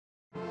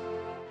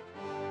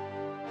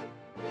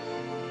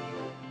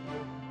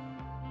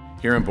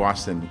Here in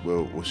Boston,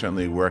 we're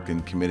certainly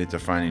working committed to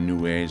finding new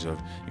ways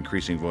of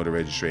increasing voter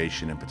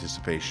registration and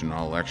participation in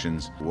all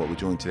elections. What we're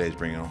doing today is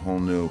bringing a whole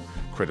new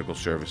critical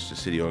service to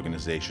city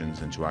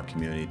organizations and to our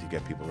community to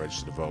get people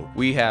registered to vote.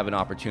 We have an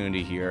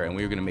opportunity here, and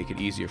we're going to make it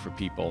easier for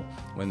people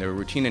when there are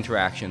routine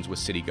interactions with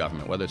city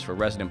government, whether it's for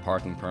resident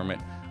parking permit,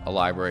 a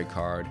library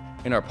card,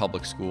 in our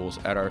public schools,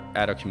 at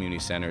our community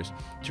centers,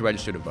 to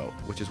register to vote,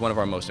 which is one of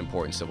our most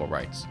important civil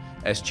rights.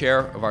 As chair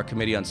of our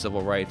Committee on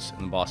Civil Rights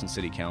in the Boston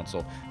City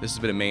Council, this has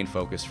been a main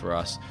focus for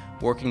us,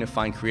 working to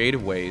find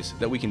creative ways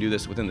that we can do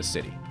this within the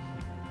city.